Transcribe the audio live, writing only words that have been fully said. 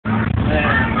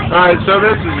Alright, so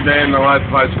this is a day in the life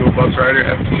of high school bus rider,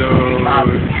 episode 5.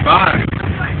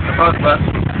 I thought less.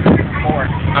 4.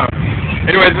 Oh.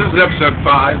 Anyways, this is episode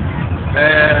 5.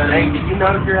 And Hey, did you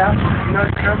notice your house? You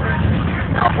notice your number?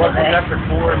 What's after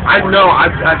 4? I know, I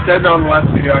said on the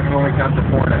last video I can only count to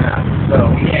 4.5.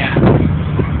 So Yeah.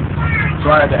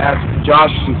 So I had to ask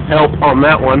Josh's help on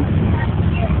that one.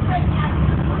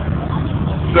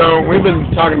 So we've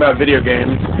been talking about video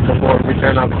games before we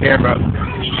turn on the camera.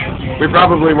 We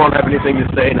probably won't have anything to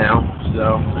say now,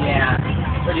 so Yeah,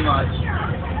 pretty much.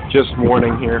 just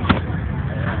warning here.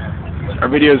 Our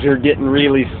videos are getting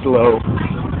really slow.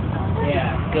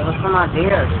 Yeah, give us some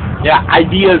ideas. Yeah,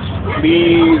 ideas,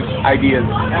 please. Ideas.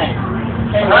 Hey.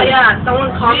 Oh yeah,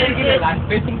 someone commented. Like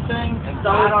fishing thing, and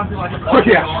Someone- slide onto like a Oh,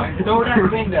 yeah. Throw that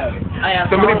window. Oh, yeah,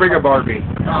 Somebody someone- bring a Barbie.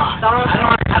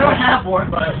 I don't have one,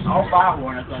 but I'll buy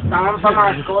one or something. Someone from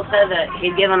our school said that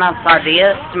he'd given us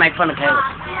ideas to make fun of Caleb.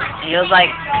 He was like,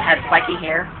 had spiky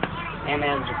hair, and it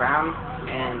was brown,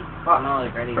 and I don't know,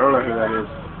 like I ready. don't know who that is.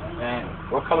 Man.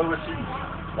 What color was he?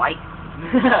 White.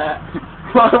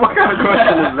 What kind of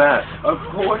question is that? Of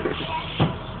course.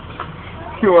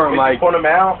 You are like Point them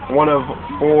out. one of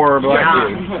 4 black Yeah.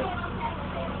 kids.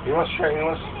 You want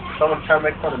someone trying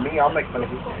to make fun of me? I'll make fun of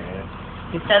you.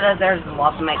 He said that there's a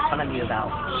lot to make fun of you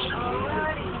about.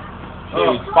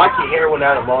 Dude, spiky hair went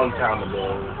out a long time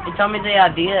ago. He told me the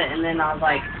idea, and then I was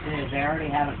like, dude, they already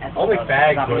have an episode. Only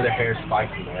fags about wear me. their hair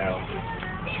spiky now.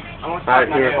 I want to Alright,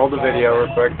 talk here, about hold the video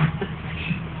real quick.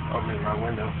 Open my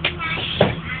window.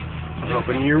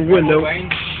 Open your window.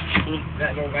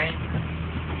 That little vein.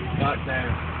 Not there.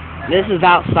 This is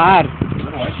outside.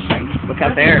 Look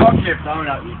out there. Talk your phone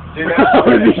out. I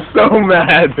would be so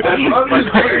mad.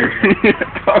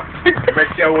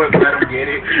 Michelle wouldn't let her get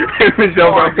it.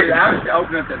 Michelle Oh, probably. dude, I was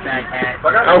opening up the back hat.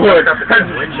 I would.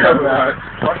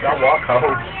 I'll walk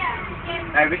home.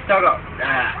 Hey, we still got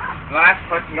last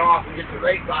person off and get the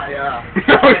rate by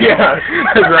Oh yeah,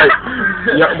 that's right.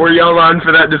 Yeah, were y'all on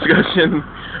for that discussion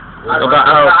about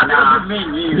how?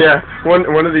 Yeah,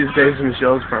 one of these days,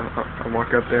 Michelle's probably. I'll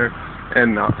walk up there,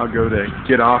 and I'll go to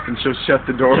get off, and she'll shut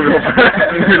the door real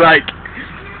fast, and be like,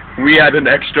 "We had an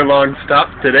extra long stop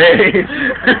today.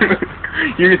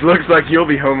 It looks like you'll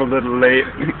be home a little late."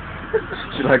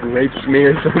 She like rapes me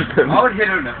or something. I would hit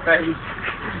her in the face.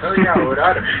 Oh yeah, what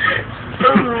I'd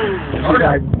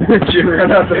She ran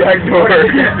out the back door.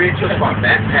 bitch with my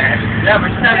backpack. Yeah,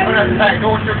 but she's not going out the back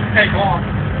door, she'll just take off.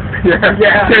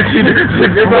 Yeah. She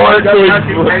You're more going to go out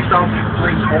and takes off and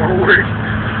swings forward.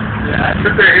 Yeah,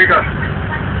 There you go.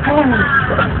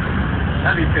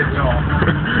 that'd be pissed off.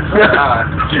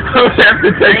 I would have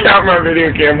to take out my video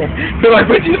camera. So like,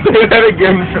 would you say that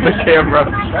again for the camera?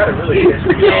 That really is.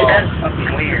 Yeah, that's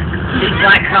fucking weird. This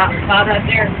black cloud right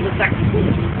there looks like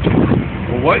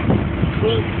What?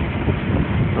 sweet.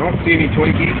 I don't see any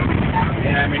Twinkies.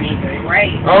 Yeah, I mean, anything.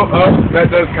 Great. Oh, that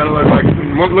does kind of look like.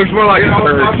 Looks more like You a know,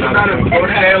 bird. talking not about a a Twinkie.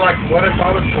 court day, like, what if I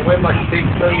was to win like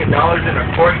 $6 million in a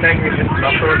court thing and just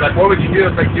suffer? Like, what would you do?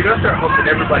 It's like, dude, I'd start humping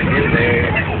everybody in there.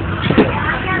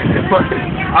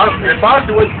 If I was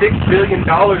to win $6 billion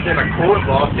in a court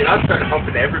loss, dude, I'd start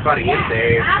humping everybody in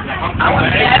there. I want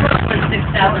to put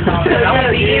 $6,000. I want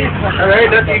to be in. There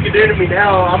ain't nothing you can do to me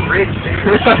now. I'm rich.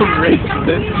 I'm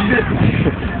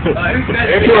racist.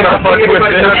 If you wanna fuck with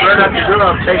anybody this. comes right out the door,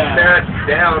 I'll take that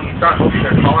down, start humping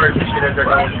their cars and shit as they're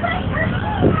going.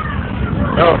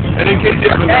 Oh, and in case you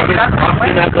haven't noticed,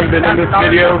 Austin hasn't been in this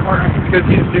video because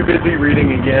he's too busy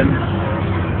reading again.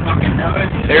 Fucking know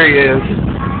it. There he is,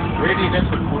 Reading this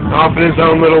one. off in his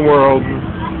own little world.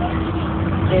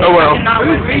 Oh well. Not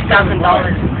with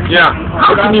 $3,000. Yeah,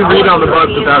 how can you read on the bus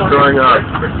without throwing up?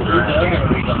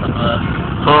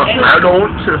 I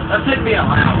don't. That took me a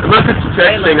while. Unless it's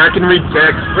texting, I can read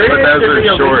text, but those are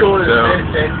short, so.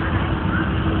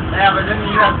 Yeah, but then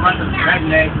you have a bunch of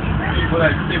rednecks, people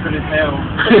that are stupid as hell.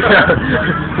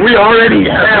 We already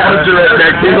have a bunch of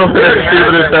redneck people that are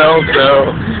stupid as hell,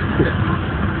 so.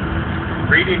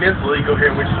 Reading is legal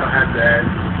here, we just don't have that.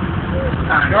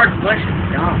 George Bush is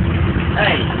dumb.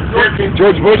 Hey,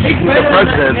 George Bush is the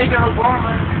president.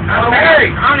 Hey!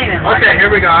 I don't even like Okay,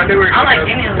 here we go. I knew we were I like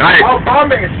going. any of them. Nice.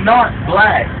 Obama is not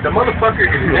black. The motherfucker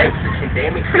is Mexican,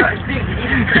 damn it.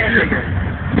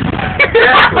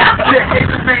 He's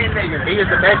a fan nigger. He is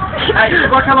a Mexican. Hey, we're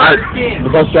talking about the skin. The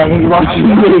bus driver is watching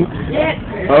me.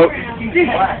 Oh. He's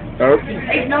black. Oh.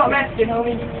 He's not Mexican,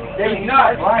 homie. He's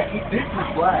not black. This is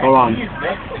black. Hold on. He's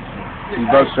Mexican. The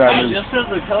bus driver is Just because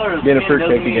the color of being a skin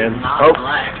fruitcake doesn't mean again. he's not Oh.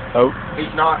 black. Oh.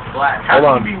 He's not black. Hold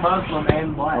How on. can you be Muslim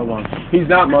and black? Hold on. He's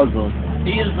not Muslim.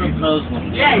 He is a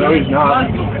Muslim. Yeah, No, he's not.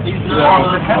 He's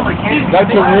No. That's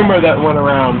a rumor that went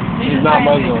around. He's not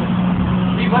Muslim.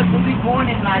 He was born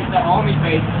in like the army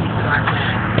base. I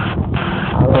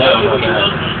don't know about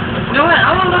that. You know what?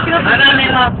 I'm gonna look it up.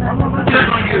 I'm gonna look it up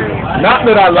on you. Not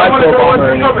that I like Obama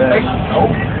or anything,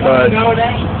 but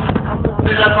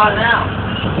Who's up on now?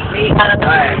 Me,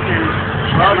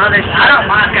 well, others. I don't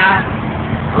mind, guys.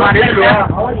 I like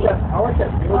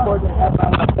that billboard they have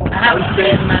out I have a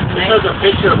kid in my There's a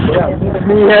picture of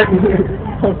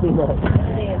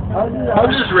I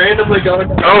was just randomly going.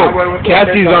 oh,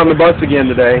 Cassie's on the bus again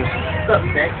today.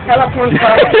 There's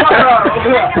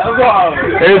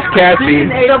Cassie.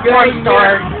 804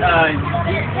 star.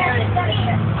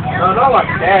 No, not like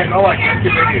that. Not like that.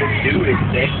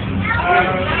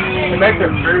 It makes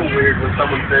it very weird when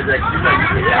someone says that. You know,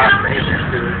 you get out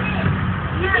and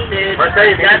Dude, Or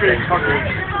say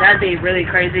that'd be really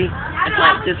crazy. It's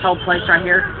like this whole place right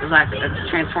here is like a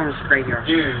Transformers graveyard.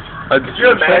 Dude, could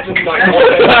you imagine like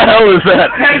What the hell is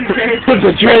that? It's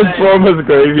a Transformers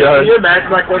graveyard. Can you imagine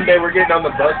like one day we're getting on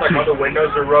the bus, like all the windows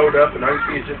are rolled up, and all you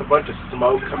see is just a bunch of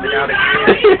smoke coming out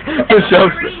again. It's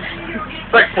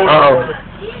like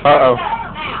Uh-oh.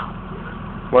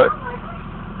 What?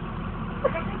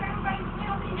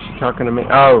 She's talking to me.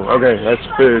 Oh, okay. That's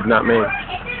food, not me.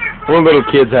 One little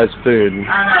kid has food.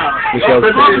 Michelle's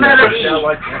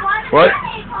what?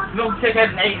 Little kid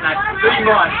hasn't eaten like 3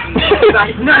 months. He's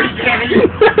like, no, you can't eat.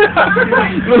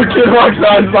 Little kid walks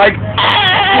on, is like,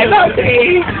 I love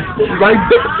eating. Like,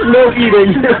 no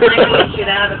eating. Shit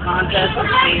out of the contest.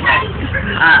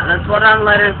 Let's vote on a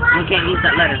letter. We can't use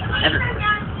that letter ever.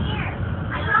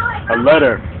 A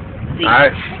letter. Z.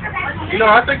 Alright. You know,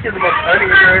 I think you're the most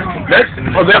uninteresting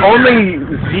person. Well, the only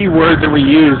Z word that we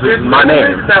use is my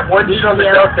name. That one dude on the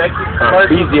South Texas.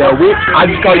 Easy. I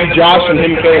just call you Josh and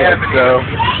him Caleb, so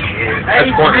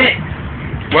that's funny.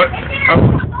 What?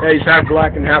 Oh, yeah, he's half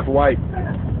black and half white.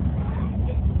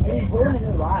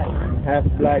 Half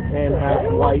black and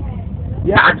half white.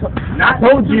 Yeah, I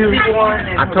told you.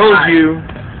 I told you.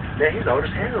 Yeah, he's old as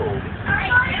hell.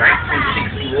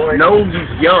 1961. No,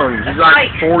 he's young. He's like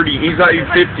 40. He's like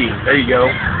 50. There you go.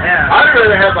 Yeah. I'd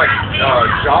rather have like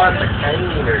John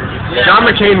McCain or John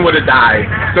McCain would have died.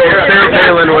 So Sarah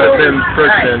Palin would have been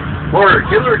president. Or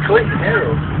Hillary Clinton.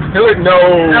 Hell. Hillary? No,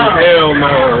 hell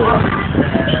no.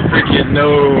 Freaking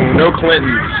no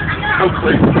Clintons. No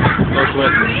Clinton. No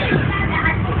Clintons.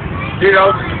 Dude,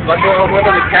 I was like one of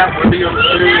the cat video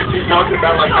she's talking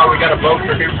about like how we gotta vote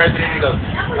for a new president. He goes,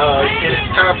 it's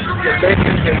time for the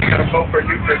elections and we gotta vote for a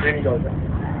new president. He goes,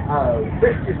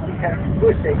 let's just have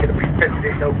Bush ain't gonna be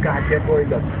president no goddamn more. He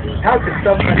goes, how could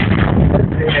somebody be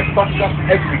president and fuck up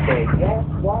everything? Yeah,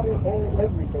 water and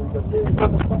everything. But this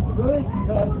motherfucker good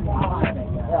because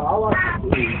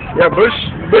Yeah, Bush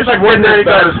wasn't as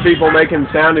bad as people make him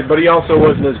sound, but he also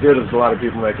wasn't as good as a lot of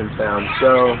people make him sound.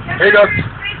 So here you go.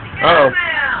 Uh-oh.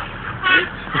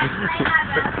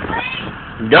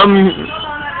 Gum.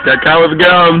 Got caught with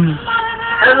gum.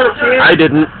 Hey, little kid. I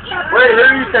didn't. Wait, who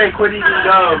do you think quit eating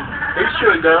gum? Who's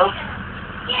chewing gum?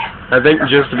 I think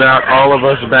just about all of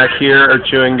us back here are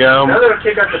chewing gum. That little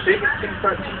kid got the biggest teeth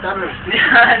out of his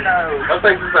I know. I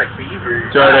think it's like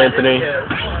beaver. It's alright, Anthony.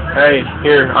 Hey,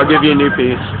 here, I'll give you a new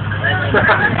piece.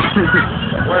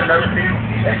 Want another piece?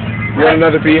 You want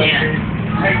another piece?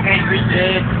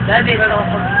 That'd be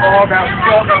All about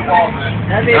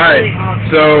That'd be Alright, really awesome.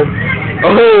 so,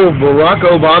 Barack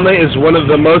Obama is one of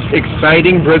the most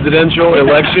exciting presidential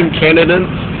election candidates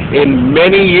in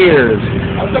many years.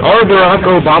 Our Barack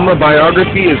Obama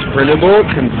biography is printable,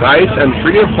 concise, and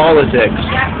free of politics.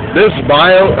 This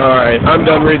bio... Alright, I'm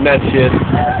done reading that shit.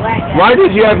 Why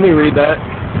did you have me read that?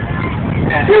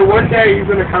 Dude, one day you're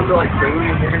gonna come to like food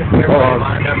and you're gonna see everybody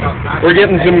lined up outside. We're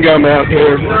getting some gum out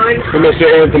here for Mr.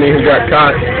 Anthony who got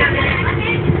caught.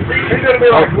 They're gonna be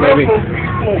like, maybe.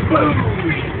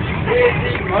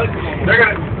 They're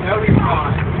gonna, they'll be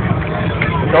fine.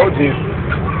 I told you.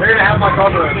 They're gonna have like all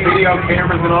the video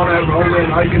cameras and all that rolling,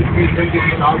 and all you can see is them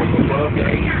getting all of the love.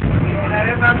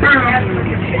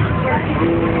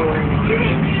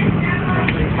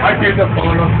 I did the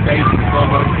phone on stage in slow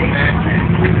motion, man.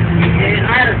 Dude,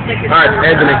 I had a ticket. Alright,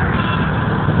 Anthony.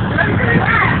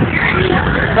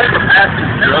 It's like a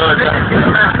massive drug.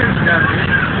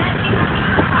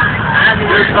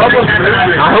 There's almost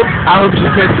moving. I hope she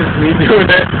catches me doing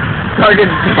it. So I can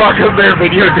walk up there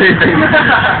videotaping.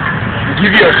 Give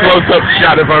you a close-up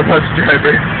shot of our bus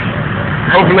driver.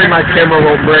 Hopefully my camera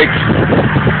won't break.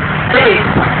 Hey,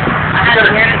 I had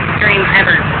the weirdest dream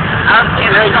ever. I was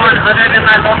getting someone other than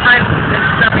my girlfriend that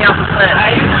stuck me off the cliff.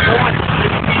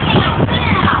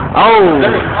 Oh.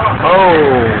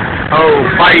 Oh,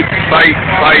 fight.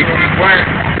 Where?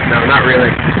 No, not really.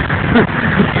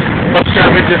 Bus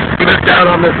driver just spit down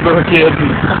on this little kid.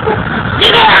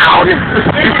 Get out!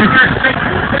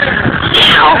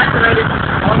 Get out!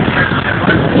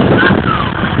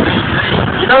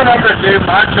 You know what I'm gonna do?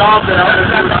 My job that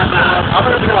I'm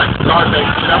gonna do like Scarface.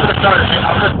 I'm gonna start.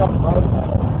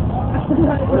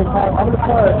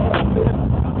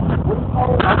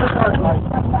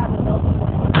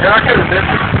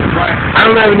 I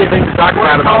don't have anything to talk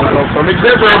about the film,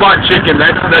 except Robot Chicken.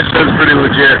 That show's pretty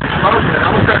legit.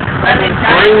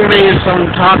 Bring me some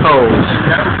tacos.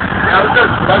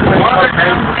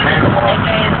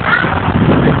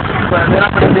 But then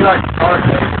I'm gonna be like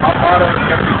Scarface. My motto is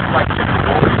gonna be like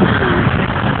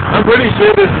I'm pretty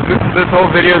sure this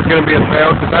whole video is gonna be a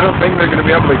fail because I don't think they're gonna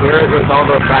be able to hear it with all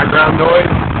the background noise.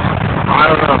 I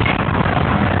don't know.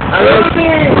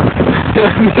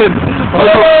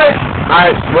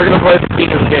 Alright, we're gonna play the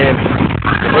penis game.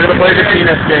 We're gonna play the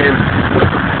penis game.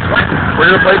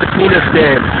 We're gonna play the penis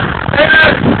game.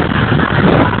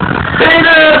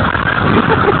 Penis!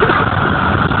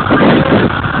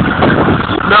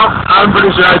 No, I'm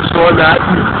pretty sure I just won that.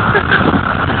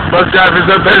 Bus driver's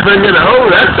up there thinking,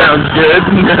 oh, that sounds good.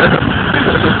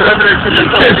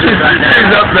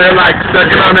 She's up there like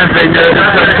sucking on her finger or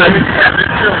something.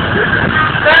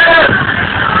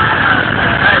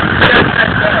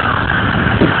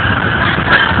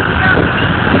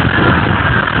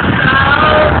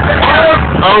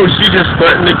 Oh, she just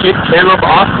threatened to kick Caleb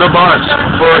off the bus.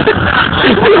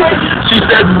 She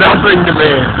said nothing to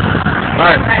me.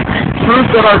 Alright, proof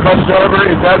that our bus driver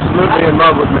is absolutely in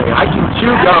love with me. I can chew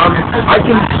gum, I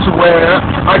can swear,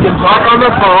 I can talk on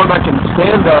the phone, I can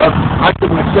stand up, I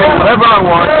can say whatever I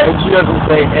want, and she doesn't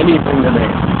say anything to me.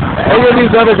 Any of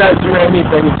these other guys do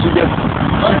anything, and she gets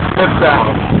flipped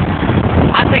out.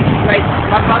 I think it's great.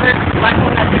 My brother, black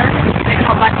one that's there, they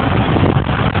call black one.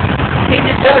 He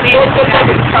just told me to get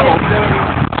in trouble.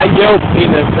 I yelled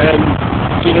penis, and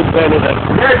she didn't say anything.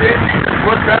 yeah, dude.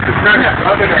 What's up to turn that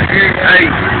other than Hey,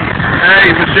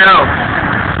 Michelle. I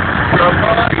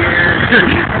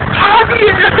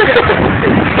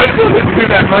didn't do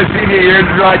that my senior year.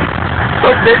 It's like,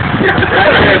 fuck this.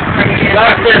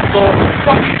 That's it, fool. That's a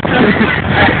funny movie.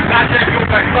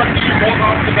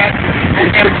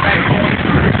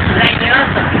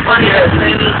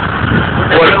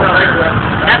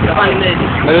 That's a funny movie.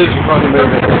 That is a funny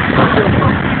movie.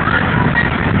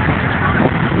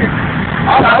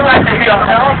 I like the hangover.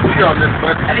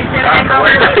 Have you seen the hangover?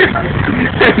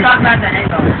 Talk about the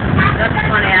hangover. That's a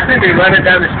funny ass. Be running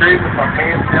down the street with my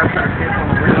pants down, trying to kiss on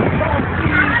the wheel.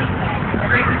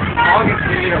 Longest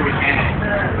video we had.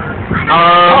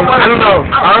 I don't know.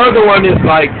 Our other one is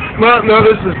like, well, no,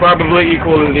 this is probably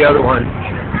equal to the other one.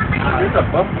 It's a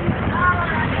bump.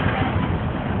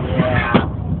 Yeah.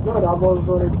 Good, I've always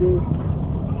wanted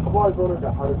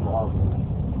to hurt llamas.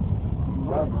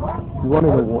 You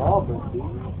wanted to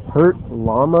hurt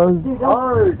llamas?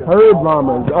 Herd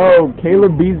llamas. Oh,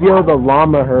 Caleb Bezio, the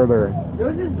llama herder.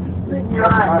 your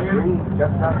eye, dude.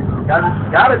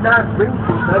 Gotta not spring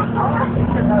some stuff.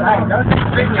 Hey, don't you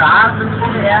spit in your eyes and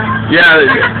shit, yeah?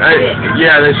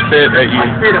 Yeah, they spit at you. I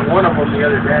spit at one of them the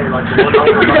other day, like the one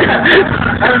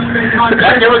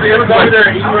over there.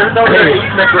 It was over there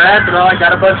eating the grass, and I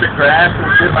got a bunch of grass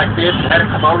and shit like this, and had to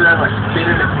come over there and like spit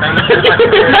in its face.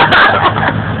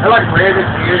 I like ran his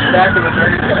ears back and was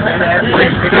ready to spit at me.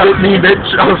 Spit me, bitch.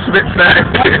 I'll spit back.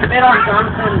 Spit on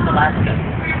Jonathan Alaska.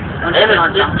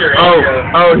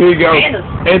 Oh, here you go.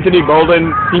 Anthony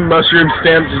Bolden, he mushroom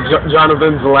stamped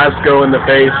Jonathan Velasco in the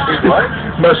face. What?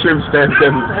 Mushroom stamped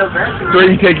him. So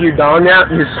you take your dong out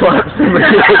and you slap somebody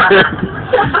else.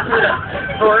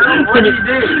 What did you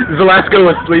do? Velasco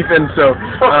was sleeping, so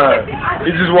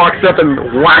he just walks up and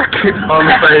whack on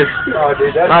the face. Oh,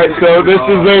 dude, Alright, so this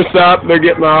is their stop. They're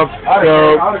getting off.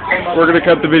 So we're going to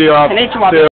cut the video off.